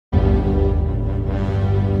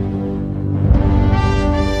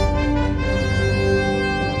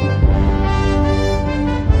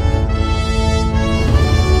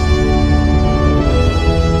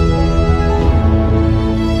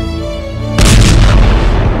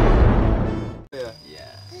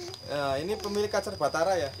pemilik Kacer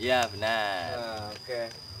Batara ya? Iya benar. Nah, oke.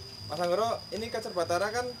 Mas Anggoro, ini Kacer Batara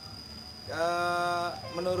kan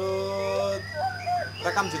menurut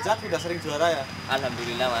rekam jejak sudah sering juara ya?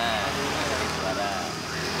 Alhamdulillah Mas. Alhamdulillah ya. Sering juara.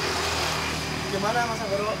 Gimana Mas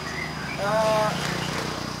Anggoro?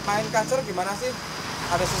 Main Kacer gimana sih?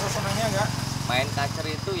 Ada susah senangnya nggak? Main kacer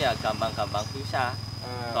itu ya gampang-gampang susah.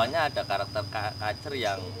 Soalnya ada karakter kacer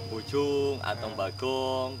yang ujung atau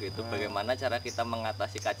bagong gitu. Bagaimana cara kita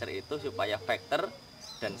mengatasi kacer itu supaya vektor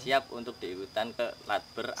dan siap untuk diikutan ke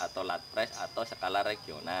latber atau latpres atau skala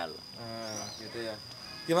regional. Gitu ya.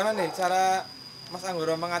 Gimana nih cara Mas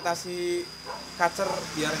Anggoro mengatasi kacer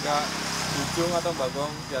biar nggak ujung atau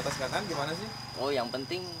bagong di atas kanan gimana sih? Oh, yang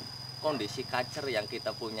penting kondisi kacer yang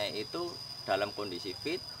kita punya itu dalam kondisi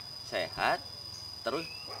fit, sehat, terus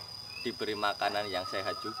diberi makanan yang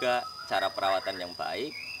sehat juga, cara perawatan yang baik.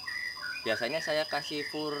 Biasanya saya kasih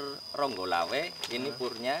fur ronggolawe, ini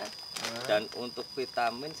furnya, dan untuk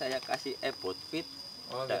vitamin saya kasih ebot fit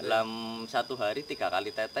dalam ya? 1 hari 3 kali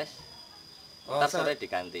tetes. Ntar sore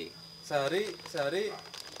diganti. Sehari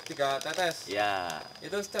 3 tetes. Ya.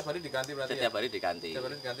 Itu setiap hari diganti berarti. Setiap hari diganti. Setiap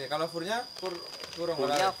hari diganti. Kalau furnya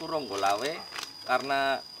fur ronggolawe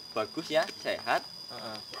karena bagus ya, sehat.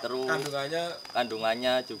 Terus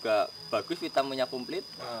kandungannya juga bagus, vitaminnya komplit.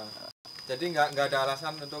 Jadi nggak ada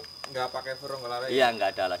alasan untuk nggak pakai fur ronggolawe. Iya,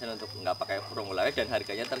 nggak ada alasan untuk nggak pakai fur ronggolawe dan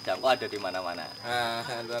harganya terjangkau, ada di mana-mana.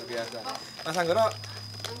 Luar biasa. Mas Anggoro,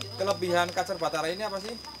 kelebihan Kacer Batara ini apa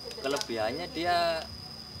sih? Kelebihannya dia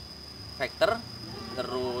vektor,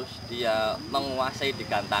 terus dia menguasai di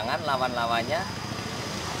gantangan lawan-lawannya.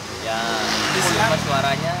 Ya,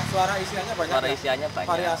 suara isiannya banyak. Suara isiannya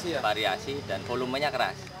banyak. Variasi dan volumenya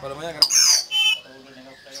keras. Volumenya keras.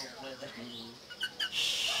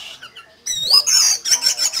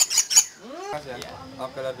 Ya.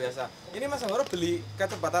 Oke, luar biasa. Ini Mas Anggoro beli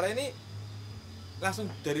Kacer Batara ini langsung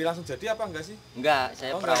jadi apa enggak sih? Enggak,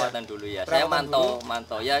 saya perawatan dulu ya. Saya mantau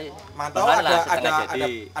ya. Mantau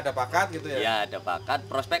ada bakat gitu ya. Ya, ada bakat.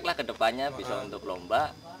 Prospek lah ke depannya bisa untuk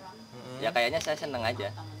lomba. Ya kayaknya saya seneng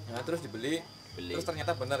aja. Nah, terus dibeli. Terus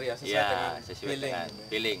ternyata benar ya sesuai dengan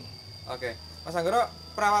feeling. Oke. Mas Anggoro,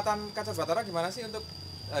 perawatan Kacer Batara gimana sih untuk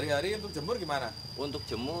hari-hari, untuk jemur gimana? Untuk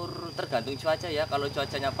jemur tergantung cuaca ya. Kalau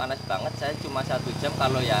cuacanya panas banget saya cuma 1 jam,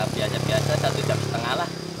 kalau ya biasa-biasa 1,5 jam lah.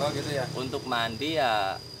 Oh gitu ya. Untuk mandi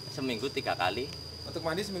ya seminggu 3 kali. Untuk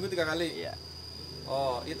mandi seminggu 3 kali? Iya.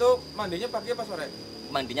 Oh, itu mandinya pagi apa sore?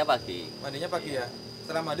 Mandinya pagi. Mandinya pagi ya.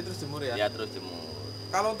 Setelah mandi terus jemur ya? Ya, terus jemur.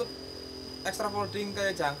 Kalau untuk extra folding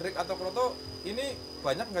kayak jangkrik atau kroto ini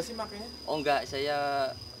banyak nggak sih makanya? Oh enggak, saya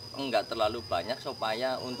enggak terlalu banyak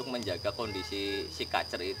supaya untuk menjaga kondisi si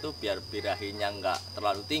kacer itu biar birahinya enggak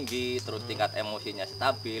terlalu tinggi, terus tingkat emosinya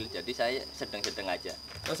stabil. Jadi saya sedang-sedang aja.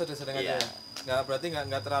 Oh, sedang-sedang aja ya? Nggak, berarti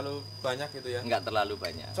nggak terlalu banyak gitu ya? Nggak terlalu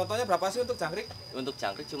banyak. Contohnya berapa sih untuk jangkrik? Untuk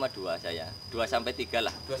jangkrik cuma 2 saya, 2-3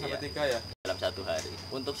 lah. 2-3 ya? Dalam 1 hari.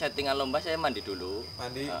 Untuk settingan lomba saya mandi dulu.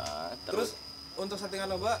 Mandi. Terus untuk settingan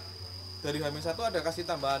lomba dari H-1 ada kasih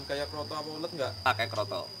tambahan kayak kroto apa ulet nggak? Pakai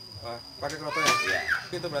kroto. Pakai kroto ya? Iya.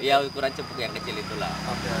 Itu berarti? Iya, ukuran cepuk yang kecil itulah.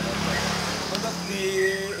 Oke. Untuk di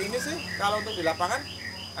ini sih, kalau untuk di lapangan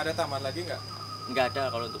ada tambahan lagi nggak? Nggak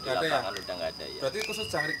ada, kalau untuk di lapangan udah nggak ada ya. Berarti khusus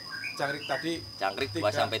jangkrik tadi? Jangkrik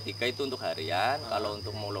 2-3 itu untuk harian. Kalau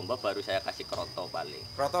untuk mau lomba baru saya kasih kroto paling.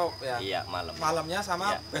 Kroto ya? Iya, malam. Malamnya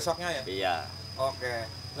sama besoknya ya? Iya. Oke,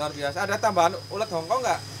 luar biasa. Ada tambahan ulet Hongkong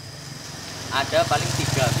nggak? Ada paling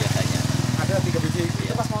 3 biasanya. Ada 3 biji.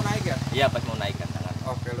 Itu pas mau naik ya? Iya, pas mau naik gantangan.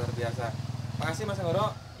 Oke, luar biasa. Makasih Mas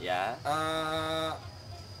Anggoro. Ya.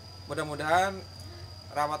 Mudah-mudahan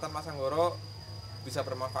rawatan Mas Anggoro bisa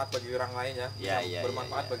bermanfaat bagi orang lain ya.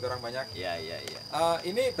 Bermanfaat bagi orang banyak. Iya.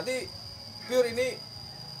 Ini berarti pure ini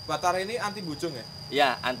Batara ini anti bujung ya? Iya,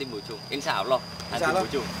 anti bujung. Insya Allah anti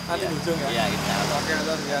bujung. Anti bujung ya? Iya, insya Allah. Oke,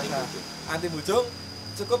 luar biasa. Anti bujung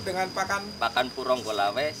cukup dengan pakan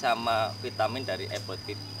puronggolawe sama vitamin dari ebot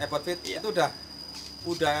fit. Ebot fit itu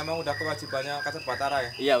emang udah kewajibannya Kacer Batara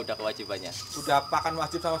ya? Iya, udah kewajibannya. Udah pakan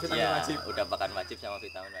wajib sama vitamin wajib. Udah pakan wajib sama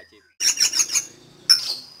vitamin wajib.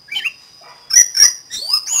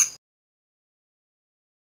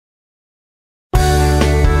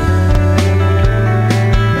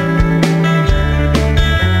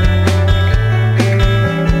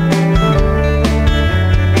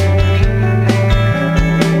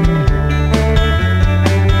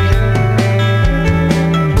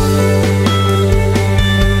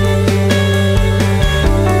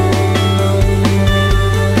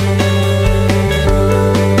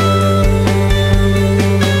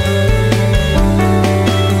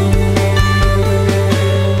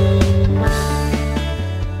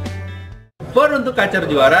 kacer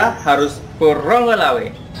juara harus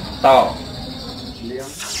purongelawe. Toh.